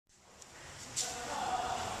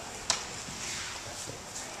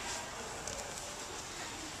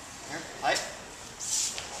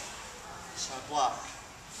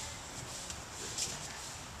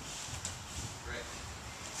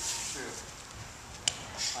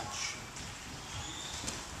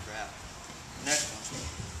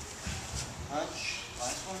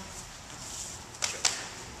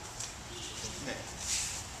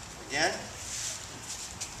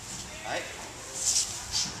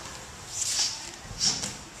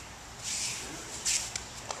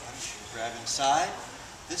side.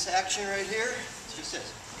 This action right here is just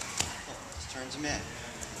this. Just turns him in.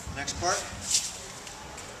 Next part,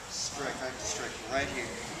 strike right here.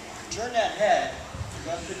 Turn that head, I'm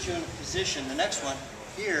going to put you in a position. The next one,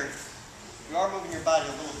 here, you are moving your body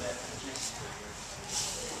a little bit.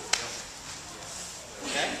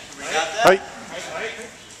 Okay, we got that?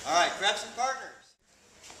 All right, grab some partners.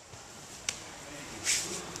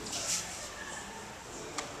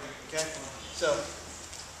 Okay, so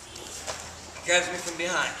grabs me from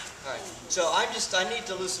behind. All right, so I need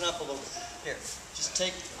to loosen up a little. Here, just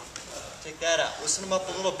take that out. Loosen them up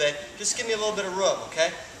a little bit. Just give me a little bit of room,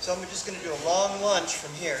 okay? So I'm just going to do a long lunge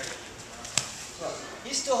from here. So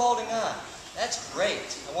he's still holding on. That's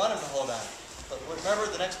great. I want him to hold on. But remember,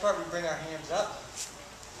 the next part, we bring our hands up.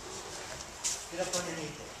 Get up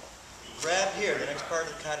underneath it. Grab here. The next part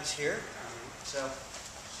of the kata is here. So,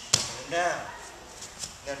 and down.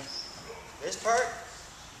 Then this part,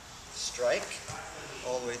 strike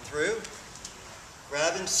all the way through.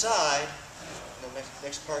 Grab inside. And the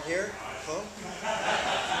next part here, boom.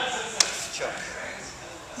 Choke.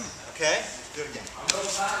 Okay? Do it again.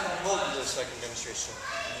 Hold this so I can demonstrate soon.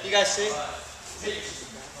 You guys see?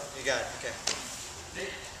 You got it. Okay.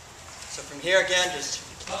 So from here again, just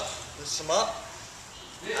loosen them up.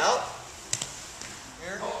 Out.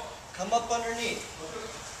 Here. Come up underneath.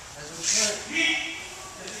 As we turn.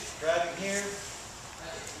 Grab him here.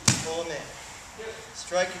 Pull him in.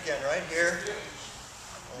 Strike again right here.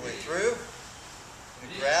 All the way through.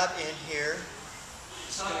 Grab in here.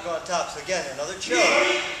 It's going to go on top. So again, another choke.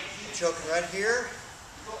 I'm choking right here.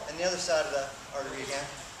 And the other side of the artery again.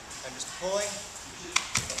 I'm just pulling.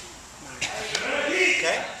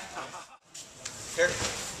 Okay? Here.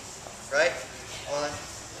 Right? 1,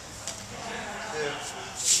 2,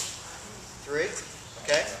 3.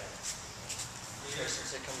 Okay?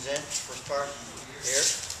 Since it comes in, first part. Here.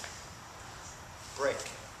 Break.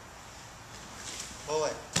 Pull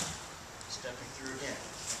in. Stepping through again.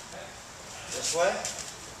 This way.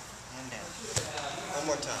 And down. One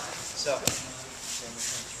more time. So, then we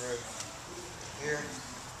come through here.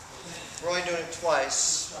 We're only doing it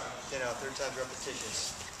twice. Third time's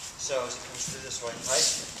repetitious. So, as it comes through this way, right?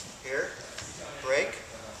 Here. Break.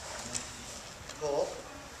 Pull.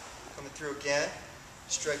 Coming through again.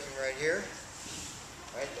 Striking right here.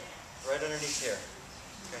 Right underneath here.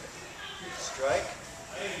 Okay. Strike.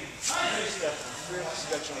 Stepping through,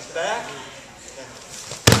 stretching his back.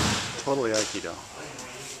 Totally Aikido.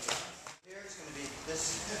 Here it's going to be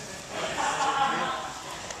this.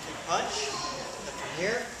 Big punch. And from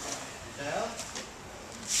here, down.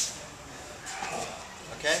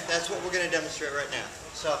 Okay, that's what we're going to demonstrate right now.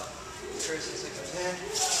 So, Tracy comes in.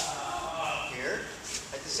 Here.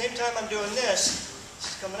 At the same time I'm doing this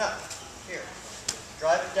is coming up. Here.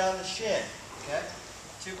 Drive it down the shin. Okay?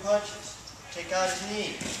 2 punches. Take out his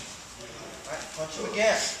knee. All right, punch him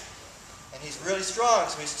again. And he's really strong,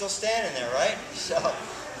 so he's still standing there, right? So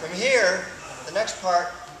from here, the next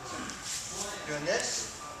part, doing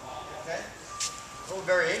this. Okay? A little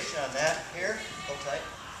variation on that. Here, hold tight.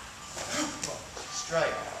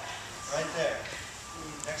 Strike. Right there.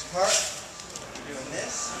 Next part, we're doing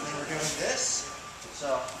this, and then we're doing this.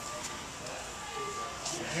 So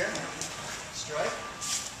here, strike.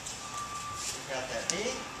 We've got that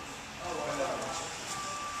knee.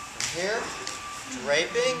 From here,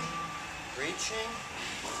 draping, reaching,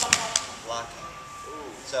 blocking.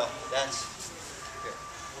 So that's here.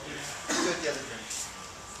 Let's do it the other direction.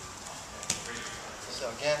 So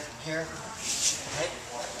again, from here, right,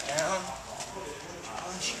 down,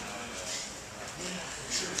 punch,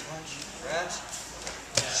 punch, grabs,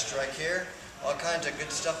 strike here. All kinds of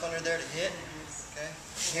good stuff under there to hit. Okay,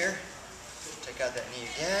 here, take out that knee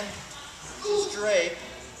again. Drape,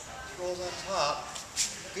 rolls on top.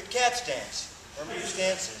 Good cat stance. Remember your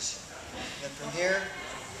stances. And then from here,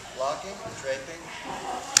 blocking, draping.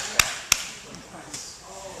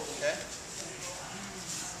 Okay.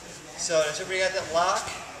 So does everybody got that lock?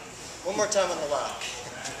 One more time on the lock.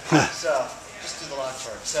 So just do the lock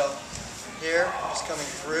part. So here, just coming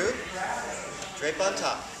through, drape on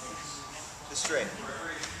top. Just straight.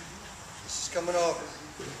 This is coming over.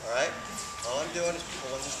 All right. All I'm doing is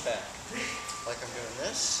pulling this back. Like I'm doing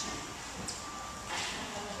this.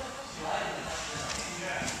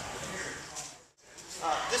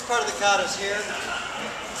 This part of the kata is here.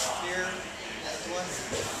 Here. That's one.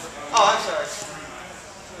 Oh, I'm sorry.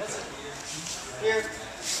 That's it. Here.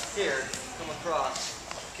 Here. Come across.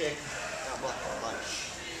 Kick. Now block. Lunge.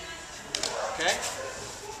 Okay?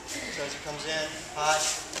 So as it comes in, hot,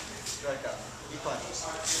 strike up. He punches.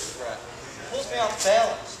 Right. Pulls me off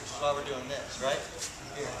balance, which is why we're doing this, right?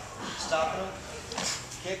 Here. Stopping him.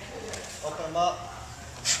 kick, open them up,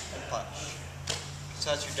 and punch. So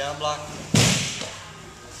that's your down block.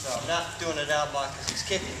 So I'm not doing a down block because he's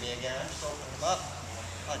kicking me again. I'm just opening him up,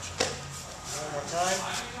 punch him. One more time.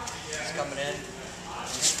 He's coming in.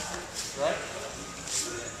 Right?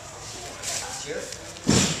 Here.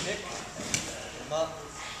 Kick. Put him up.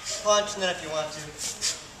 Punch, and then if you want to.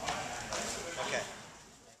 Okay.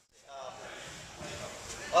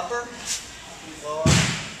 Upper, lower,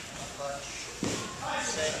 punch,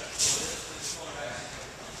 sink,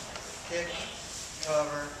 kick,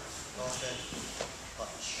 cover, open,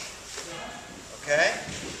 punch. Okay?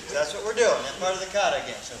 So that's what we're doing. That's part of the kata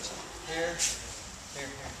again. So it's here, here,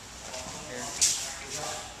 here, here.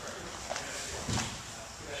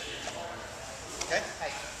 Okay?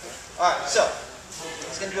 Alright, so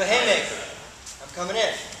he's going to do a haymaker. I'm coming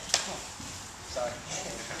in. Sorry.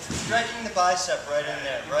 Striking the bicep right in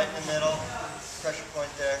there, right in the middle. Pressure point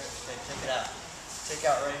there. Okay, take it out. Take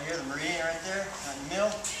out right here, the meridian right there, not in the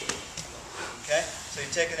middle. Okay, so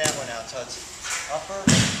you're taking that one out. So it's upper,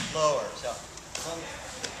 lower. So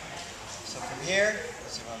from here,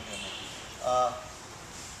 let's see what I'm doing here.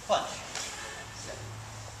 Punch. Okay.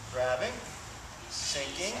 Grabbing,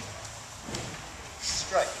 sinking,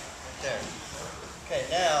 strike right there. Okay,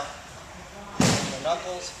 now the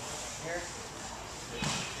knuckles here.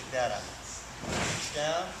 Take that out. Push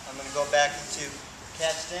down. I'm going to go back into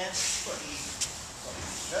cat stance. Push.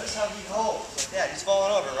 Notice how he holds like that. He's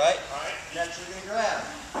falling over, right? Naturally going to grab.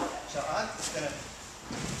 So I'm just going to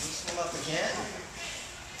loosen him up again.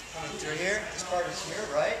 Coming through here. This part is here,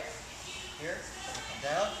 right? Here.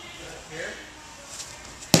 Down. Here.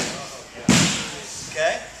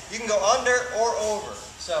 Okay. You can go under or over.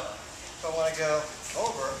 So if I want to go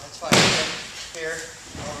over, that's fine. Here,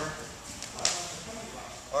 over,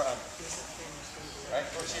 or under. Right?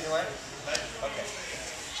 Works either way? Okay.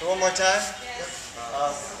 So one more time.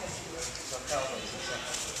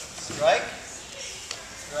 Strike,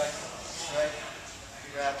 strike, strike,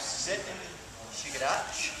 grab, sit,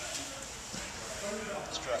 shigarach,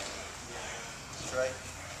 strike, strike,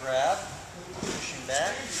 grab, pushing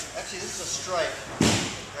back. Actually, this is a strike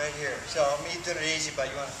right here. So I'm doing it easy, but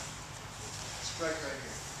you want to strike right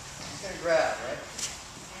here. He's going to grab, right?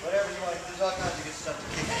 Whatever you want. There's all kinds of good stuff to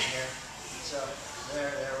kick in here. So there,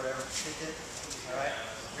 whatever. Kick it. All right.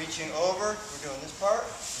 Reaching over. We're doing this part.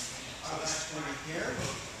 So this is going to be here,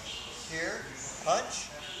 here, punch,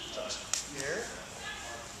 here.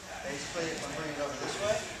 Basically, I'm bringing it over this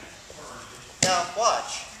way. Now,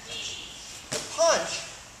 watch. The punch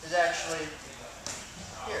is actually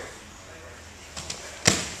here.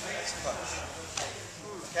 That's the punch.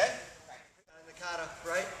 Okay? And the kata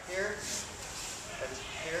right here. That's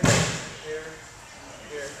here, here,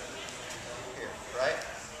 here, here. Right?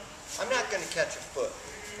 I'm not going to catch a foot.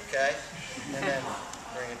 Okay? And then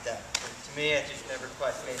bring it down. To me, it just never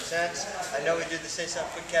quite made sense. I know we do the Seisan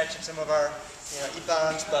foot catch in some of our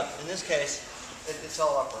ippans, but in this case, it's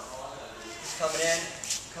all upper. It's coming in,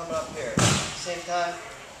 coming up here. At the same time,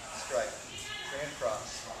 strike. Bring it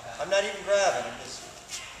across. I'm not even grabbing, I'm just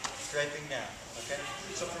draping down. Okay?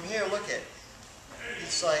 So from here, look at it.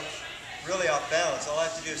 It's like really off balance. All I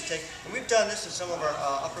have to do is take, and we've done this in some of our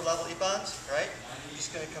upper level ippans, right? I'm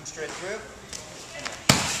just going to come straight through.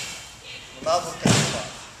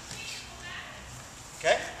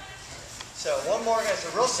 Okay? So one more, guys.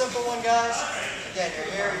 A real simple one, guys. Again, you're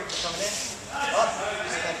here, you're coming in, up,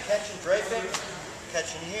 just kind of catching, draping,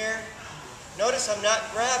 catching here. Notice I'm not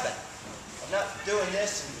grabbing. I'm not doing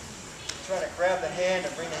this and trying to grab the hand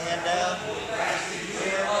and bring the hand down.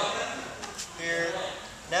 Here, here.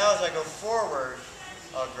 Now as I go forward,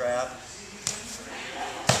 I'll grab.